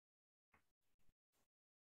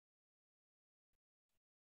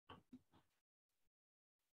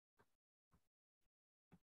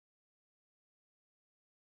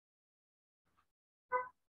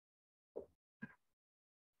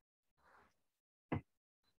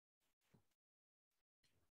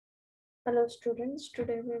Hello students,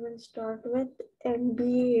 today we will start with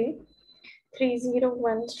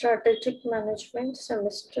MBA301 Strategic Management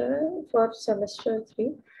semester for semester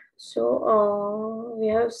 3. So we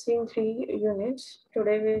have seen 3 units.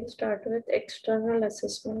 Today we will start with external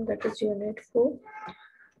assessment, that is unit 4.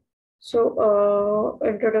 So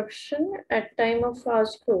introduction. At time of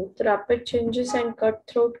fast growth, rapid changes and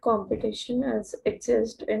cutthroat competition as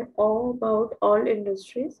exist in about all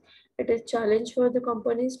industries. It is challenge for the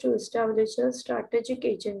companies to establish a strategic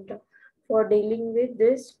agenda for dealing with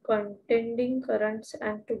these contending currents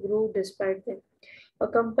and to grow despite them. A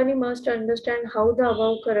company must understand how the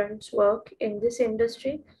above currents work in this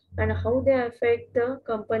industry and how they affect the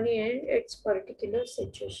company and its particular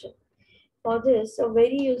situation. For this, a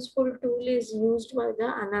very useful tool is used by the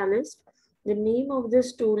analyst. The name of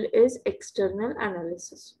this tool is external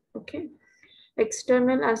analysis. Okay.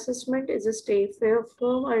 External assessment is a stage where a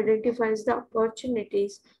firm identifies the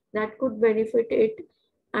opportunities that could benefit it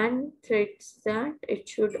and threats that it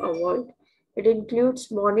should avoid. It includes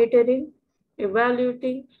monitoring,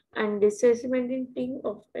 evaluating, and disseminating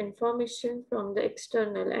of information from the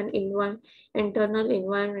external and internal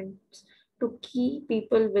environments to key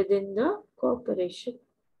people within the corporation.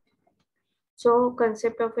 So,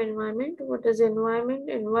 concept of environment. What is environment?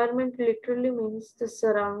 Environment literally means the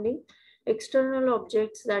surrounding external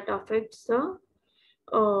objects that affects the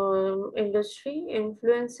industry,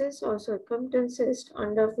 influences or circumstances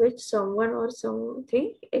under which someone or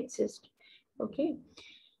something exists. Okay,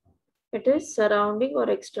 it is surrounding or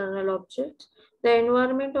external objects. The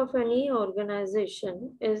environment of any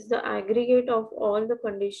organization is the aggregate of all the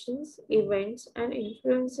conditions, events, and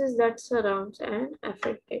influences that surrounds and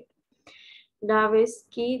affect it. Davis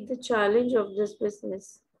key the challenge of this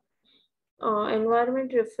business.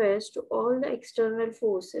 Environment refers to all the external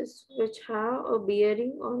forces which have a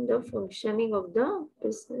bearing on the functioning of the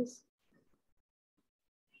business.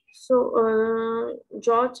 So,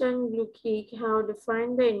 George and Luke have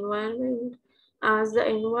defined the environment as the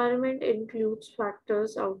environment includes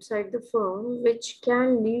factors outside the firm which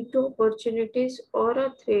can lead to opportunities or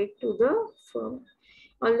a threat to the firm.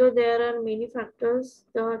 Although there are many factors,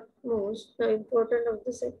 the important of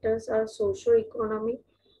the sectors are socio-economic,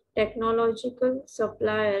 technological,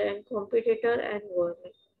 supplier and competitor and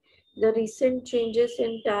government. The recent changes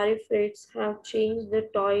in tariff rates have changed the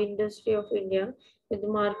toy industry of India, with the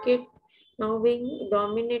market now being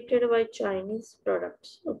dominated by Chinese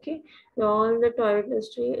products. Okay, all the toy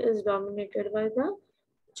industry is dominated by the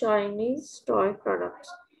Chinese toy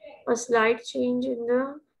products. A slight change in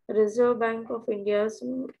the Reserve Bank of India's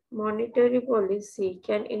monetary policy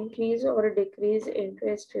can increase or decrease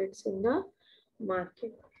interest rates in the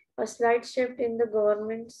market. A slight shift in the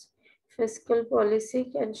government's fiscal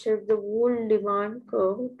policy can shift the whole demand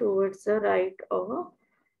curve towards the right or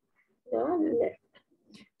the left.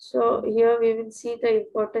 So here we will see the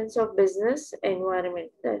importance of business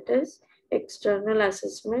environment, that is external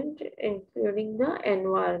assessment including the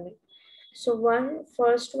environment. So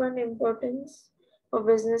first one importance of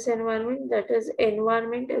business environment, that is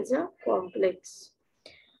environment is a complex.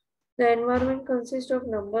 The environment consists of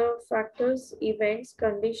number of factors, events,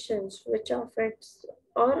 conditions which affects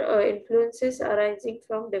or influences arising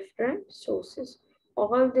from different sources.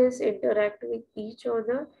 All these interact with each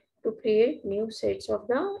other to create new sets of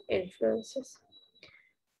the influences.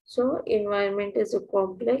 So environment is a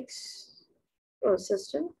complex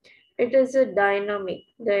system. It is a dynamic.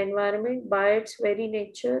 The environment by its very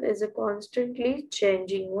nature is a constantly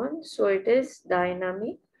changing one. So it is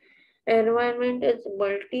dynamic. Environment is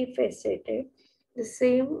multifaceted. The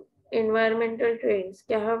same environmental trends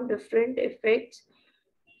can have different effects.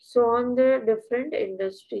 So on the different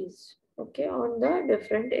industries. Okay, on the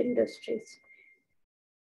different industries.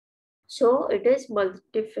 So it is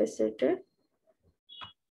multifaceted.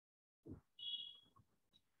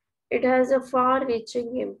 It has a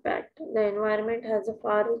far-reaching impact. The environment has a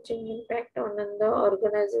far-reaching impact on the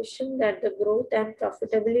organization, that the growth and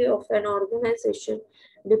profitability of an organization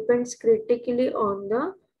depends critically on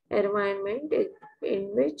the environment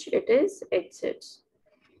in which it is exists.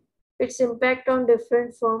 Its impact on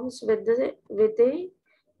different firms within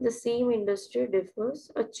the same industry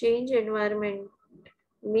differs. A change environment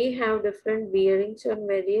may have different bearings on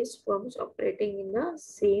various firms operating in the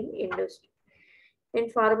same industry. In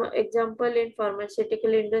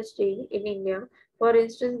pharmaceutical industry in India, for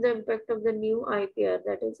instance, the impact of the new IPR,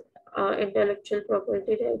 that is intellectual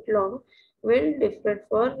property right law, will differ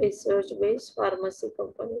for research-based pharmacy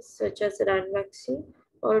companies such as Ranbaxy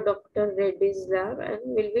or Dr. Reddy's Lab, and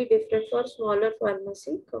will be different for smaller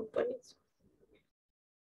pharmacy companies.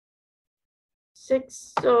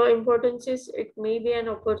 Six importance is it may be an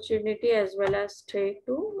opportunity as well as threat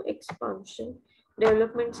to expansion.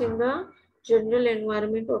 Developments in the general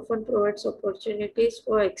environment often provides opportunities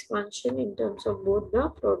for expansion in terms of both the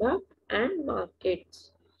product and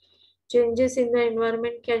markets. Changes in the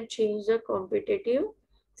environment can change the competitive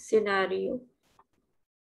scenario.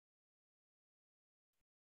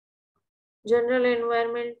 General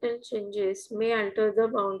environmental changes may alter the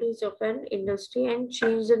boundaries of an industry and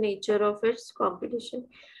change the nature of its competition.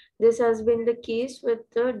 This has been the case with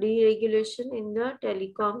the deregulation in the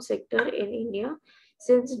telecom sector in India.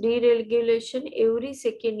 Since deregulation, every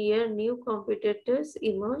second year new competitors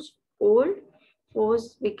emerge, old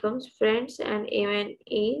foes becomes friends, and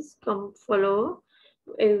M&As come follow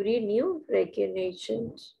every new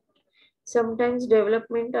regulations. Sometimes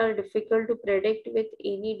development are difficult to predict with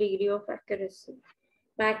any degree of accuracy.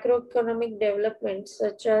 Macroeconomic developments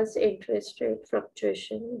such as interest rate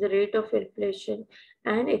fluctuation, the rate of inflation,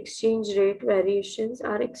 and exchange rate variations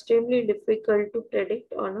are extremely difficult to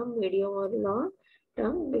predict on a medium or long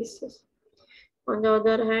term basis. On the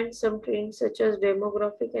other hand, some trends such as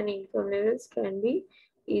demographic and income levels can be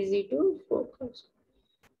easy to focus.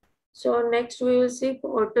 So next we will see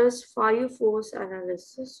Porter's five force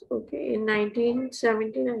analysis. Okay, in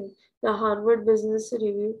 1979, the Harvard Business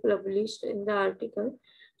Review published in the article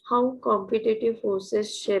How Competitive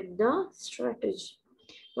Forces Shape the Strategy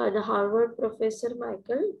by the Harvard professor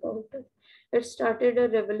Michael Porter. It started a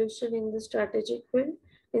revolution in the strategic field.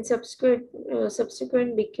 In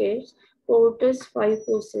subsequent decades, Porter's five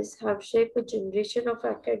forces have shaped a generation of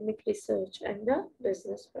academic research and the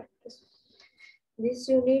business practice. This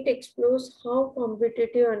unit explores how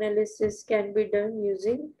competitive analysis can be done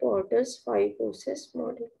using Porter's five forces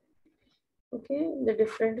model. Okay, the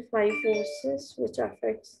different five forces which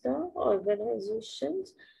affects the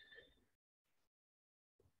organization's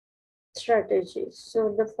strategies.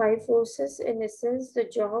 So the five forces, in essence, the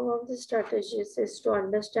job of the strategist is to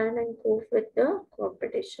understand and cope with the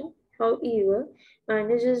competition. However,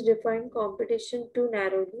 managers define competition too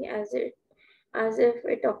narrowly as if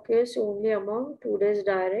it occurs only among today's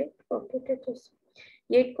direct competitors.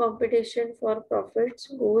 Yet competition for profits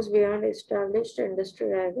goes beyond established industry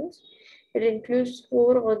rivals. It includes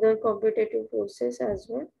four other competitive forces as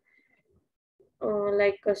well,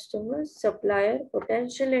 like customers, supplier,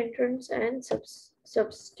 potential entrants, and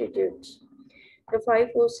substitutes. The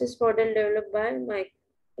five forces model developed by Michael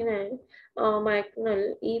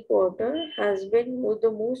E. Porter has been the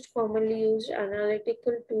most commonly used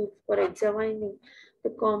analytical tool for examining the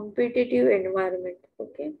competitive environment.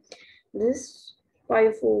 Okay, this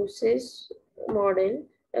five forces model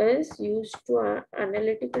is used to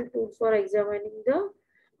analytical tool for examining the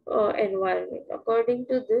environment. According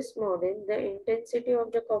to this model, the intensity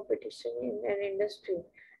of the competition in an industry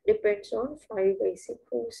depends on five basic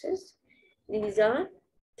forces. These are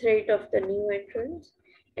threat of the new entrants,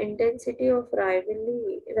 intensity of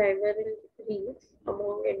rivalry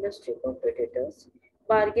among industry competitors,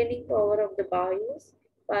 bargaining power of the buyers,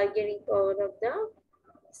 bargaining power of the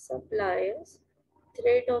suppliers,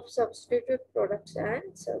 threat of substitute products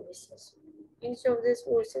and services. Each of these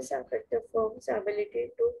forces affect the firm's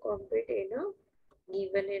ability to compete in a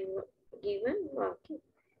given market.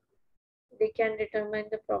 They can determine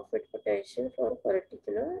the profit potential for a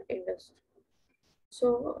particular industry.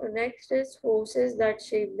 So next is forces that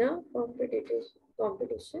shape the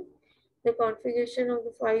competition. The configuration of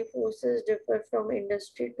the five forces differ from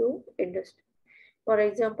industry to industry. For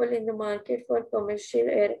example, in the market for commercial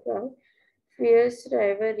aircraft, fierce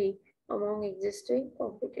rivalry among existing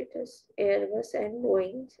competitors, Airbus and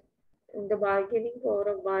Boeing, and the bargaining power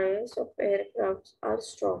of buyers of aircraft are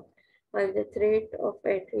strong, while the threat of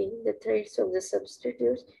entering, the threats of the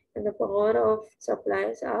substitutes, and the power of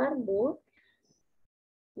suppliers are more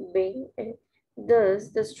being. Thus,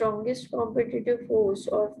 the strongest competitive force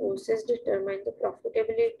or forces determine the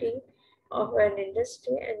profitability of an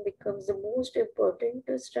industry and becomes the most important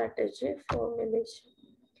to strategy formulation.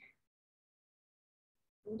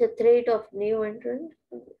 The threat of new entrant,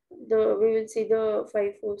 we will see the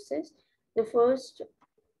five forces. The first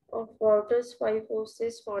of Porter's five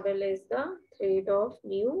forces model is the threat of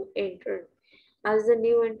new entrant. As the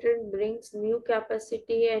new entrant brings new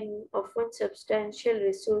capacity and often substantial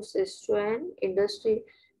resources to an industry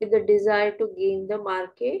with the desire to gain the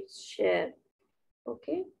market share.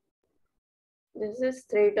 Okay, this is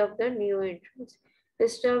threat of the new entrants.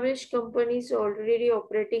 Established companies already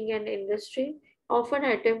operating an industry often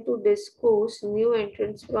attempt to discourse new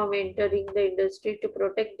entrants from entering the industry to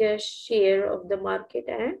protect their share of the market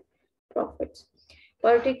and profits.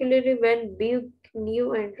 Particularly when big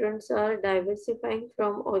New entrants are diversifying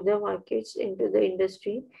from other markets into the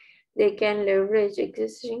industry. They can leverage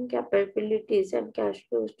existing capabilities and cash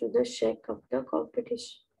flows to the shake up the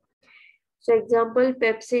competition. So example,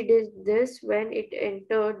 Pepsi did this when it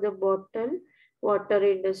entered the bottled water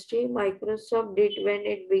industry. Microsoft did when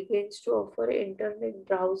it begins to offer internet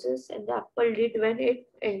browsers, and Apple did when it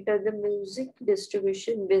entered the music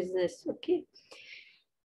distribution business. Okay.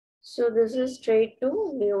 So this is straight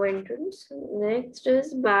to new entrants. Next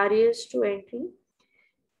is barriers to entry.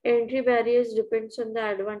 Entry barriers depends on the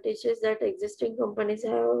advantages that existing companies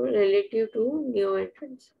have relative to new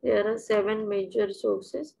entrants. There are seven major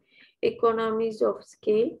sources. Economies of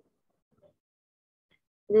scale.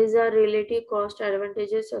 These are relative cost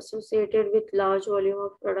advantages associated with large volume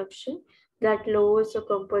of production that lowers a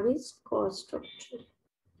company's cost structure.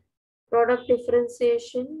 Product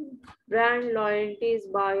differentiation, brand loyalty is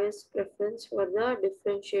buyer's preference for the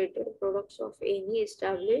differentiated products of any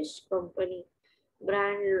established company.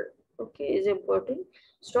 Brand, okay, is important.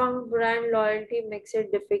 Strong brand loyalty makes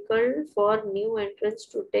it difficult for new entrants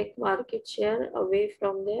to take market share away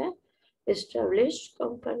from their established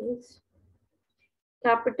companies.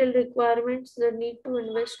 Capital requirements, the need to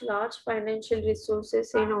invest large financial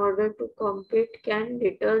resources in order to compete can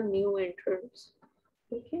deter new entrants.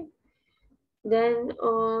 Okay. Then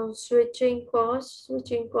switching costs.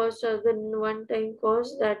 Switching costs are the one-time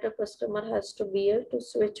costs that a customer has to bear to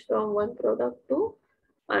switch from one product to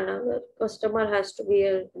another. Customer has to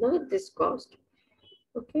bear this cost.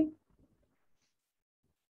 Okay.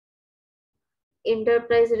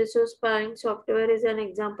 Enterprise resource planning software is an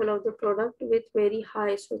example of the product with very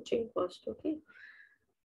high switching cost. Okay.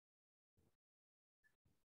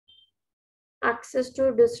 Access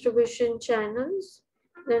to distribution channels.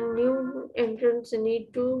 The new entrants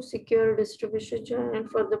need to secure distribution channel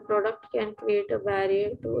for the product can create a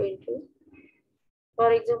barrier to entry.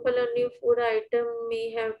 For example, a new food item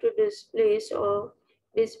may have to display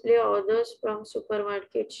orders from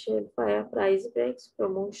supermarket shelf via price breaks,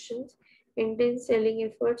 promotions, intense selling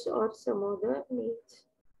efforts, or some other means.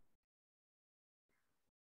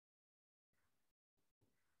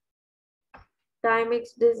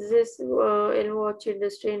 Timex did this in watch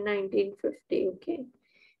industry in 1950. Okay.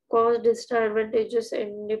 Cost disadvantages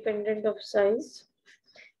independent of size.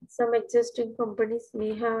 Some existing companies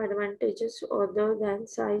may have advantages other than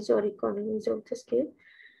size or economies of the scale.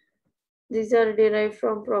 These are derived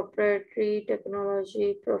from proprietary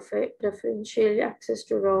technology, preferential access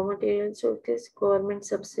to raw material sources, government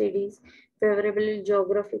subsidies, favorable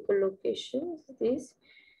geographical locations. These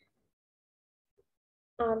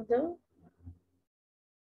are the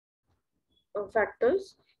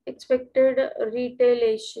factors. Expected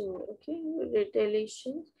retailation. Okay,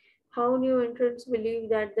 retailation. How new entrants believe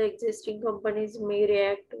that the existing companies may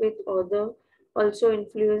react with other also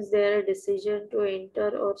influence their decision to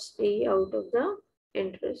enter or stay out of the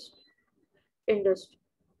interest industry.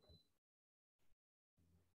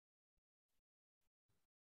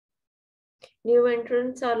 New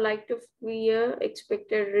entrants are like to fear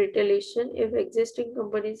expected retaliation if existing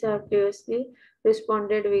companies have previously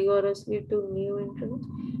responded vigorously to new entrants.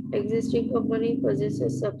 Existing company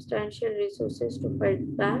possesses substantial resources to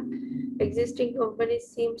fight back. Existing companies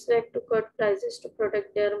seems like to cut prices to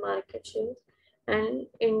protect their market shares, and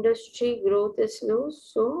industry growth is slow,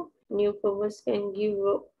 so newcomers can give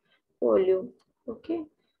volume. Okay,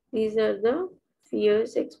 these are the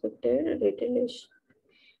fears expected retaliation.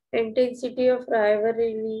 Intensity of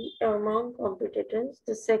rivalry among competitors.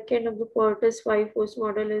 The second of the quarter's five force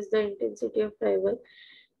model is the intensity of rivalry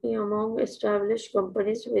among established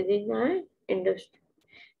companies within an industry.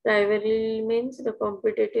 Rivalry means the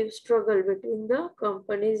competitive struggle between the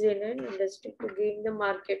companies in an industry to gain the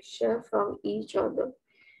market share from each other.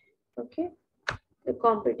 Okay, the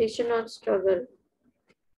competition or struggle.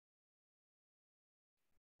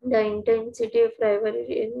 The intensity of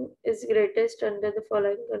rivalry is greatest under the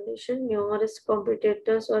following condition: numerous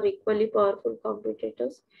competitors or equally powerful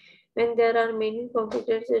competitors. When there are many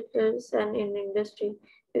competitors and in industry,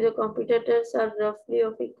 if the competitors are roughly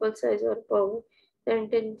of equal size or power, the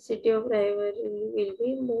intensity of rivalry will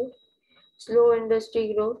be more. Slow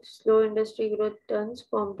industry growth. Slow industry growth turns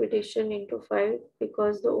competition into fight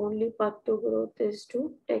because the only path to growth is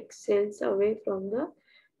to take sales away from the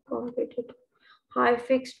competitor. High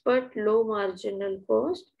fixed but low marginal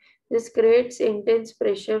cost. This creates intense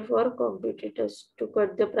pressure for competitors to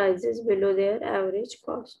cut the prices below their average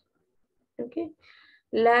cost. Okay.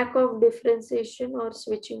 Lack of differentiation or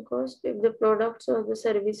switching cost. If the products or the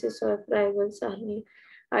services of rivals are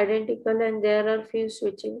identical and there are few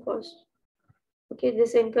switching costs. Okay,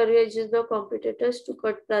 this encourages the competitors to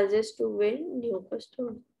cut prices to win new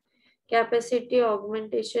customers. Capacity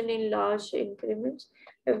augmentation in large increments.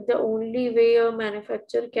 If the only way a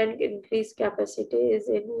manufacturer can increase capacity is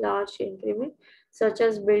in large increments, such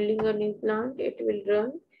as building a new plant, it will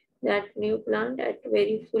run that new plant at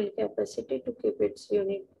very full capacity to keep its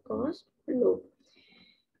unit cost low.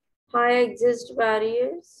 High exit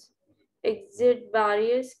barriers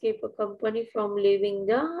keep a company from leaving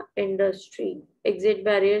the industry. Exit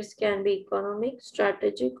barriers can be economic,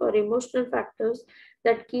 strategic, or emotional factors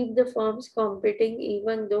that keep the firms competing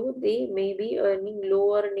even though they may be earning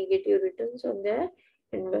low or negative returns on their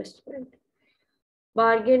investment.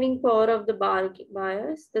 Bargaining power of the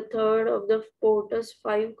buyers. The third of the Porter's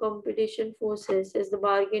five competition forces is the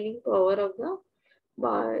bargaining power of the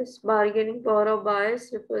buyers. Bargaining power of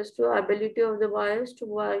buyers refers to ability of the buyers to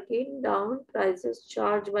bargain down prices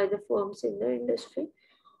charged by the firms in the industry.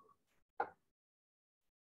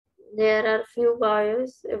 There are few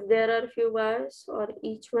buyers. If there are few buyers or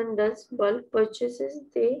each one does bulk purchases,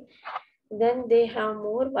 then they have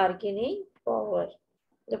more bargaining power.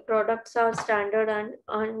 The products are standard and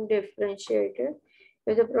undifferentiated.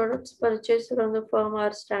 If the products purchased from the firm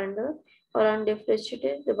are standard or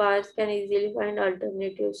undifferentiated, the buyers can easily find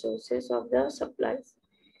alternative sources of the supplies.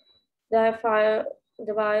 Therefore,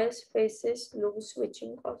 the buyers faces low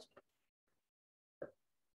switching cost.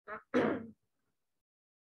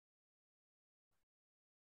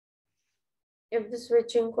 If the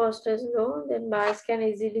switching cost is low, then buyers can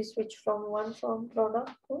easily switch from one firm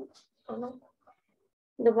product to another.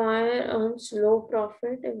 The buyer earns low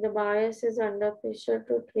profit if the bias is under pressure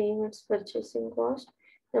to trim its purchasing cost.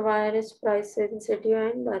 The buyer is price sensitive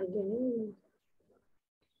and bargaining.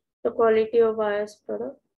 The quality of buyer's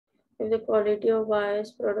product. If the quality of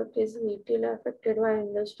buyer's product is little affected by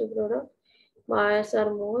industry product, buyers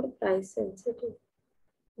are more price sensitive.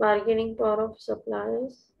 Bargaining power of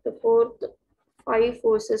suppliers. The fourth five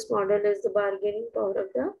forces model is the bargaining power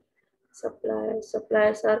of the suppliers.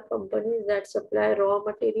 Suppliers are companies that supply raw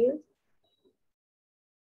materials.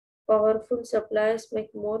 Powerful suppliers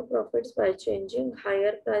make more profits by changing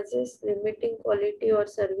higher prices, limiting quality or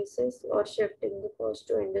services, or shifting the cost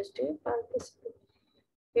to industry participants.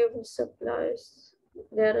 Few suppliers.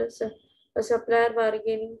 There is a supplier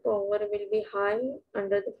bargaining power will be high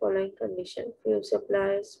under the following condition. Few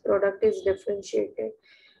suppliers, product is differentiated,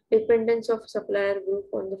 dependence of supplier group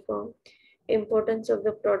on the firm, importance of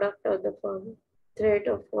the product of the firm, threat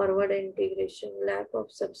of forward integration, lack of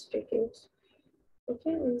substitutes.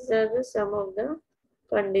 Okay, these are some of the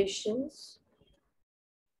conditions.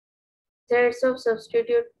 Threats of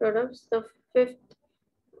substitute products. The fifth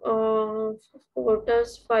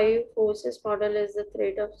Porter's five forces model is the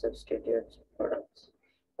threat of substitute products.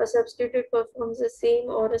 A substitute performs the same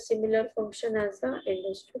or a similar function as the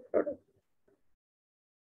industry product.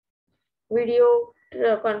 Video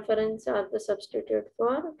conference are the substitute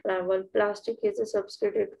for travel. Plastic is a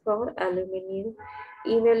substitute for aluminium.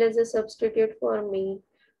 Email is a substitute for mail.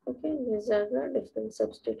 Okay, these are the different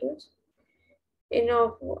substitutes. In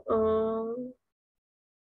of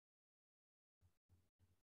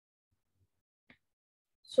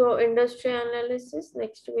So industry analysis.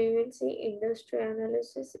 Next we will see industry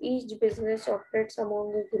analysis. Each business operates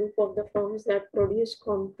among a group of the firms that produce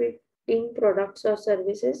competing products or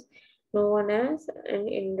services known as an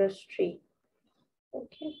industry.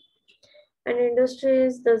 Okay. An industry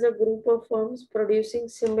is thus a group of firms producing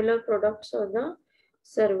similar products or the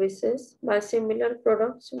services. By similar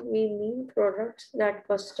products, we mean products that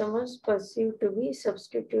customers perceive to be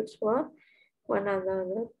substitutes for one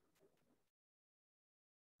another.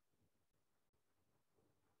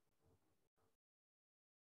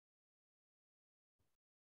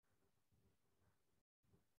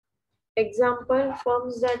 Example,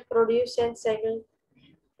 firms that produce and sell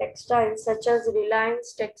textiles such as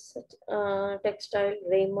Reliance Textile,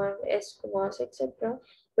 Raymond, Ycmou, etc.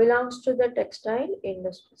 belongs to the textile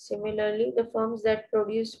industry. Similarly, the firms that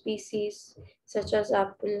produce PCs such as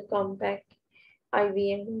Apple, Compaq,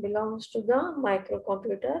 IBM belongs to the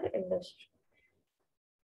microcomputer industry.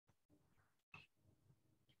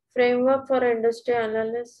 Framework for industry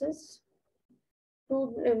analysis.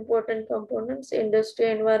 Two important components,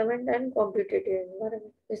 industry environment and competitive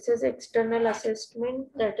environment. This is external assessment,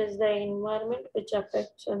 that is the environment which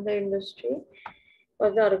affects on the industry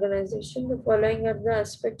or the organization. The following are the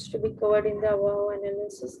aspects to be covered in the above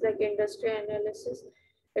analysis, like industry analysis,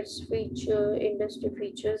 its feature, industry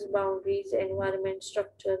features, boundaries, environment,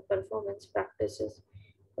 structure, performance practices.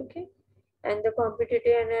 Okay. And the competitive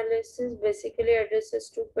analysis basically addresses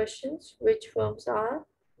two questions: which firms are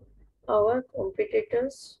our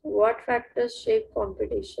competitors. What factors shape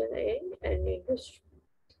competition in an industry?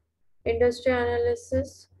 Industry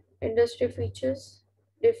analysis, industry features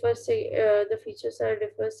the features are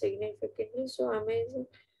differ significantly. So amazing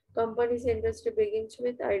companies industry begins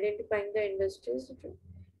with identifying the industry's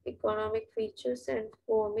economic features and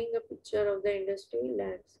forming a picture of the industry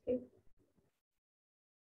landscape.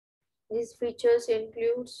 These features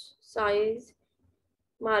include size,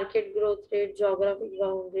 market growth rate, geographic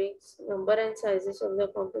boundaries, number and sizes of the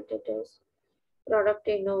competitors, product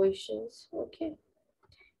innovations. Okay.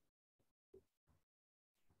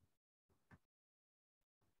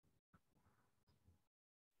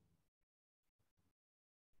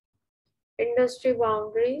 Industry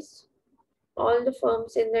boundaries. All the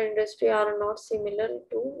firms in the industry are not similar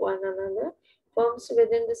to one another. Firms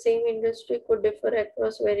within the same industry could differ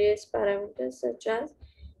across various parameters such as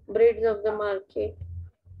breadth of the market,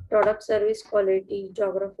 product service quality,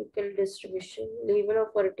 geographical distribution, level of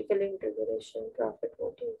vertical integration, profit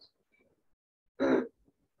motives.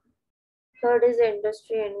 Third is the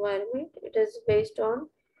industry environment. It is based on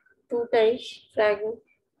two types,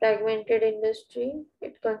 fragmented industry.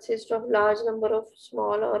 It consists of large number of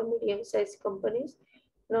small or medium-sized companies,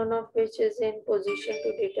 none of which is in position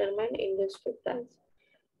to determine industry price.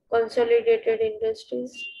 Consolidated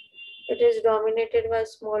industries. It is dominated by a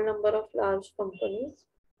small number of large companies,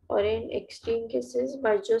 or in extreme cases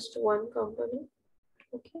by just one company.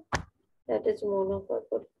 Okay, that is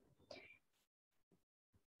monopoly.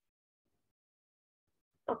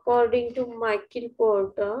 According to Michael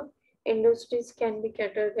Porter, industries can be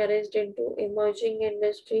categorized into emerging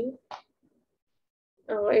industry,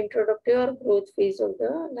 introductory or growth phase of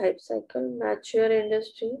the life cycle, mature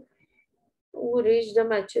industry, who reach the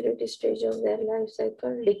maturity stage of their life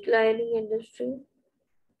cycle, declining industry.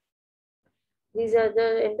 These are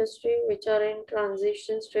the industry which are in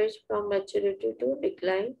transition stage from maturity to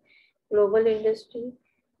decline. Global industry.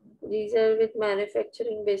 These are with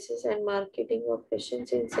manufacturing bases and marketing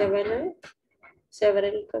operations in several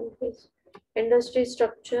countries. Industry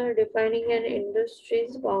structure. Defining an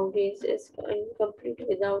industry's boundaries is incomplete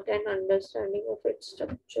without an understanding of its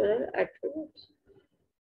structural attributes.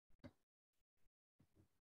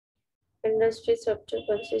 Industry structure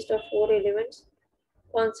consists of four elements.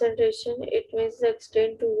 Concentration, it means the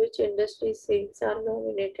extent to which industry sales are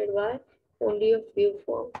dominated by only a few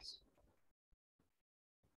firms.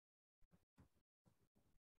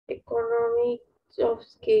 Economies of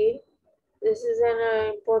scale, this is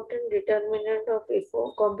an important determinant of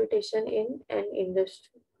competition in an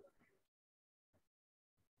industry.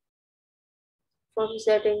 Firms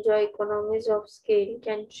that enjoy economies of scale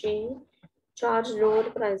can charge lower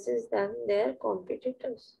prices than their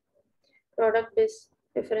competitors. Product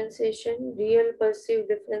differentiation, real perceived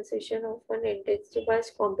differentiation often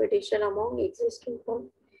intensifies competition among existing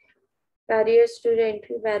firms. Barriers to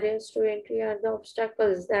entry are the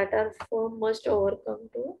obstacles that our firm must overcome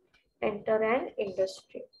to enter an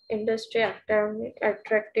industry. Industry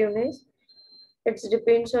attractiveness, it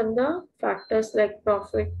depends on the factors like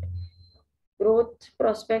profit, growth,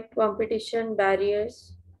 prospect, competition,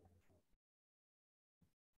 barriers.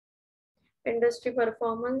 Industry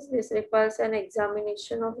performance, this requires an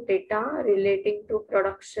examination of data relating to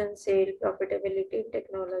production, sale, profitability,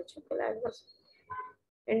 technological advancement.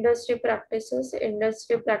 Industry practices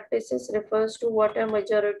refers to what a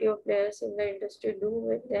majority of players in the industry do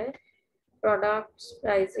with their products,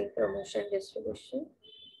 pricing, promotion, distribution.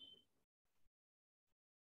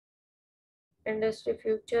 Industry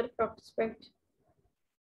future prospect,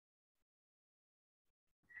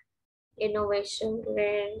 innovation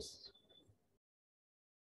trends,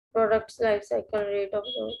 products life cycle rate of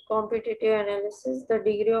the competitive analysis. The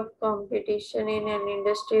degree of competition in an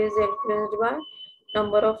industry is influenced by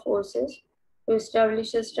number of forces. To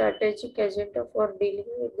establish a strategic agenda for dealing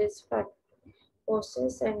with this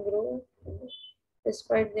forces and grow.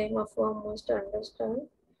 Despite them, a firm must understand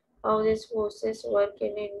how these forces work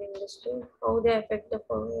in an industry, how they affect the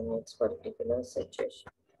firm in its particular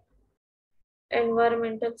situation.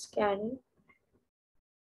 Environmental scanning,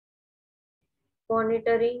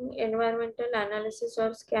 monitoring, environmental analysis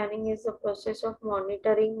or scanning is the process of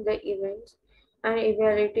monitoring the events and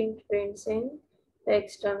evaluating trends in the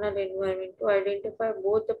external environment to identify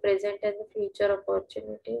both the present and the future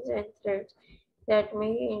opportunities and threats that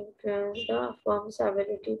may influence the firm's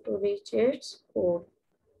ability to reach its goal.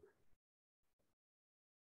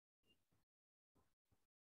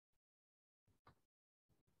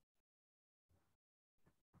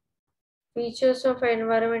 Features of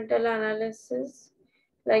environmental analysis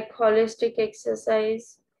like holistic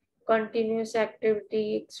exercise, continuous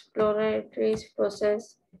activity, exploratory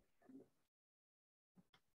process,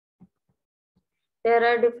 There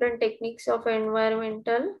are different techniques of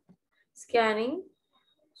environmental scanning.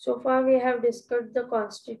 So far, we have discussed the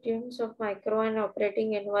constituents of micro and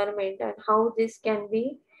operating environment and how this can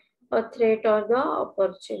be a threat or the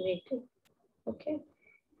opportunity. Okay.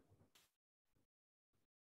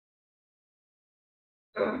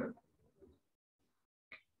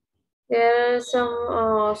 There are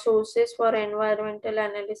some sources for environmental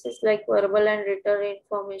analysis like verbal and written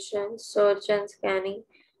information, search and scanning,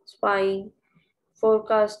 spying,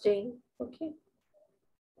 forecasting. Okay.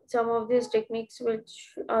 Some of these techniques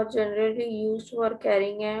which are generally used for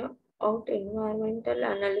carrying out environmental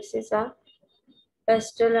analysis are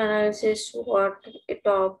pestle analysis, SWOT,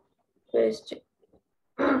 ETOP, quest,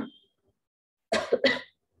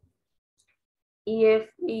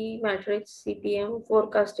 EFE matrix, CPM,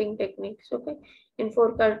 forecasting techniques. Okay, in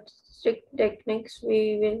forecasting techniques,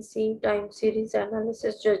 we will see time series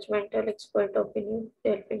analysis, judgmental expert opinion,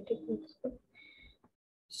 delphine techniques.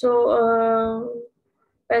 So,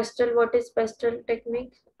 Pastel, what is pastel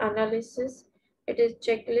technique analysis? It is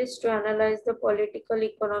checklist to analyze the political,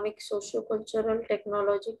 economic, socio-cultural,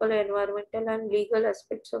 technological, environmental, and legal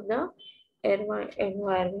aspects of the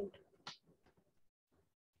environment.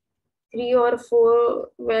 3 or 4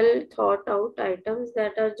 well thought out items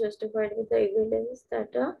that are justified with the evidence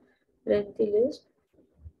that are lengthy list.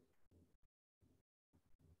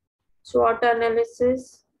 SWOT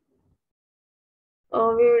analysis, we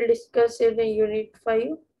will discuss in the unit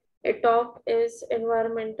 5. A top is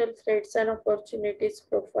environmental threats and opportunities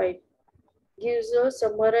profile. Gives a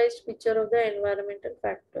summarized picture of the environmental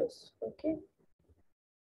factors. Okay.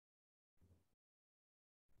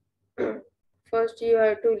 First, you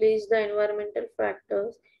have to list the environmental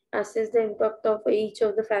factors, assess the impact of each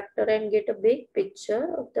of the factor, and get a big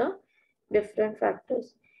picture of the different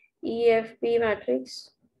factors. EFP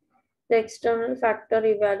matrix, the external factor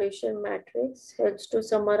evaluation matrix, helps to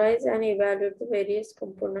summarize and evaluate the various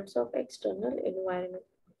components of external environment.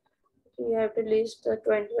 You have to list the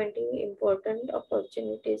 2020 important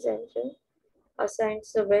opportunities and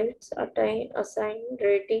assigns the weights, assign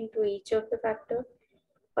rating to each of the factor,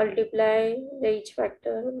 multiply each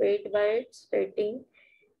factor weight by its rating,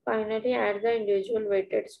 finally add the individual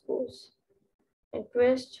weighted scores.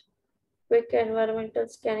 Request quick environmental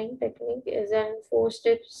scanning technique is an 4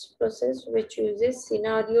 steps process which uses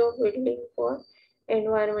scenario building for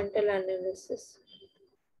environmental analysis.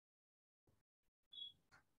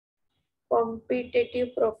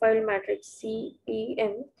 Competitive profile matrix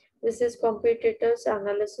CPM. This is competitors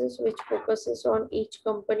analysis which focuses on each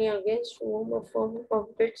company against whom a firm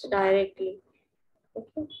competes directly.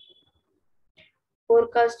 Okay.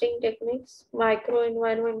 Forecasting techniques,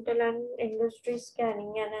 microenvironmental and industry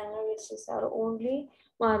scanning and analysis are only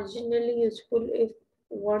marginally useful if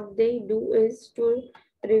what they do is to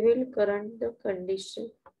reveal current the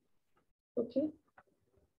condition. Okay.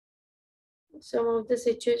 Some of the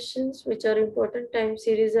situations which are important: time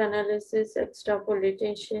series analysis,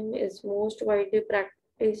 extrapolation is most widely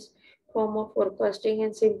practiced form of forecasting,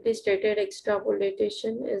 and simply stated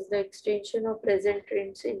extrapolation is the extension of present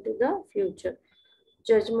trends into the future.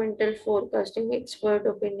 Judgmental forecasting, expert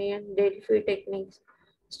opinion, Delphi techniques,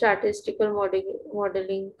 statistical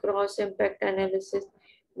modeling, cross impact analysis,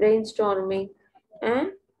 brainstorming,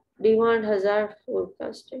 and demand hazard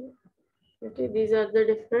forecasting. Okay, these are the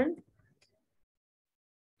different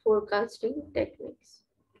forecasting techniques.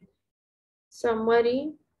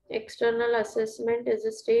 Summary: external assessment is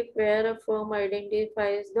a step where a firm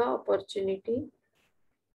identifies the opportunity.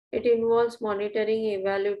 It involves monitoring,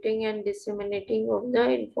 evaluating, and disseminating of the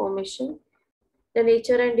information. The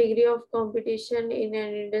nature and degree of competition in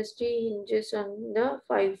an industry hinges on the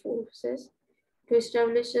 5 forces. To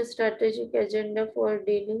establish a strategic agenda for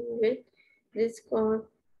dealing with this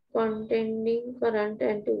contending current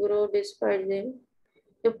and to grow despite them.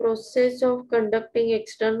 The process of conducting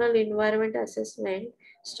external environment assessment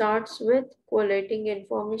starts with collating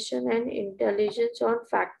information and intelligence on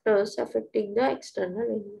factors affecting the external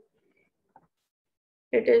environment.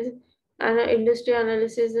 It is an industry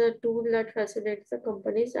analysis is a tool that facilitates the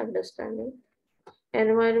company's understanding.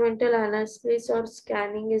 Environmental analysis or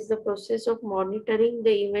scanning is the process of monitoring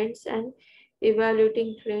the events and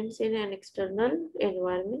evaluating trends in an external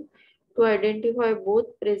environment to identify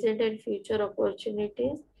both present and future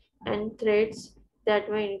opportunities and threats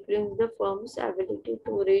that may influence the firm's ability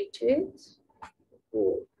to reach its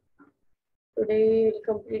goal. Today we will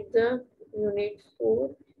complete the Unit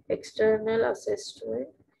 4 External Assessment.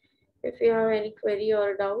 If you have any query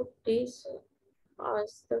or doubt, please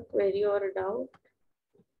ask the query or doubt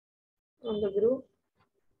on the group.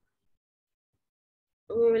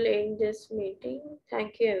 We will end this meeting.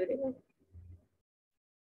 Thank you, everyone.